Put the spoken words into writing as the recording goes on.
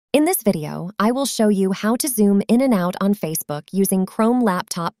In this video, I will show you how to zoom in and out on Facebook using Chrome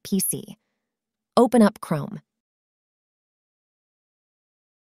Laptop PC. Open up Chrome.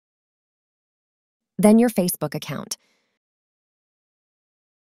 Then your Facebook account.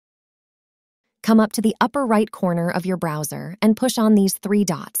 Come up to the upper right corner of your browser and push on these three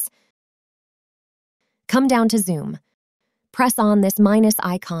dots. Come down to Zoom. Press on this minus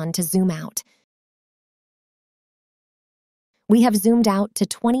icon to zoom out. We have zoomed out to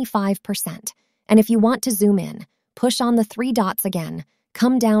 25%, and if you want to zoom in, push on the three dots again,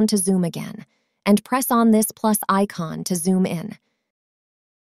 come down to zoom again, and press on this plus icon to zoom in.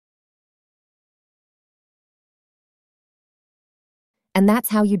 And that's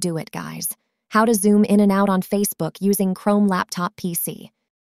how you do it, guys. How to zoom in and out on Facebook using Chrome Laptop PC.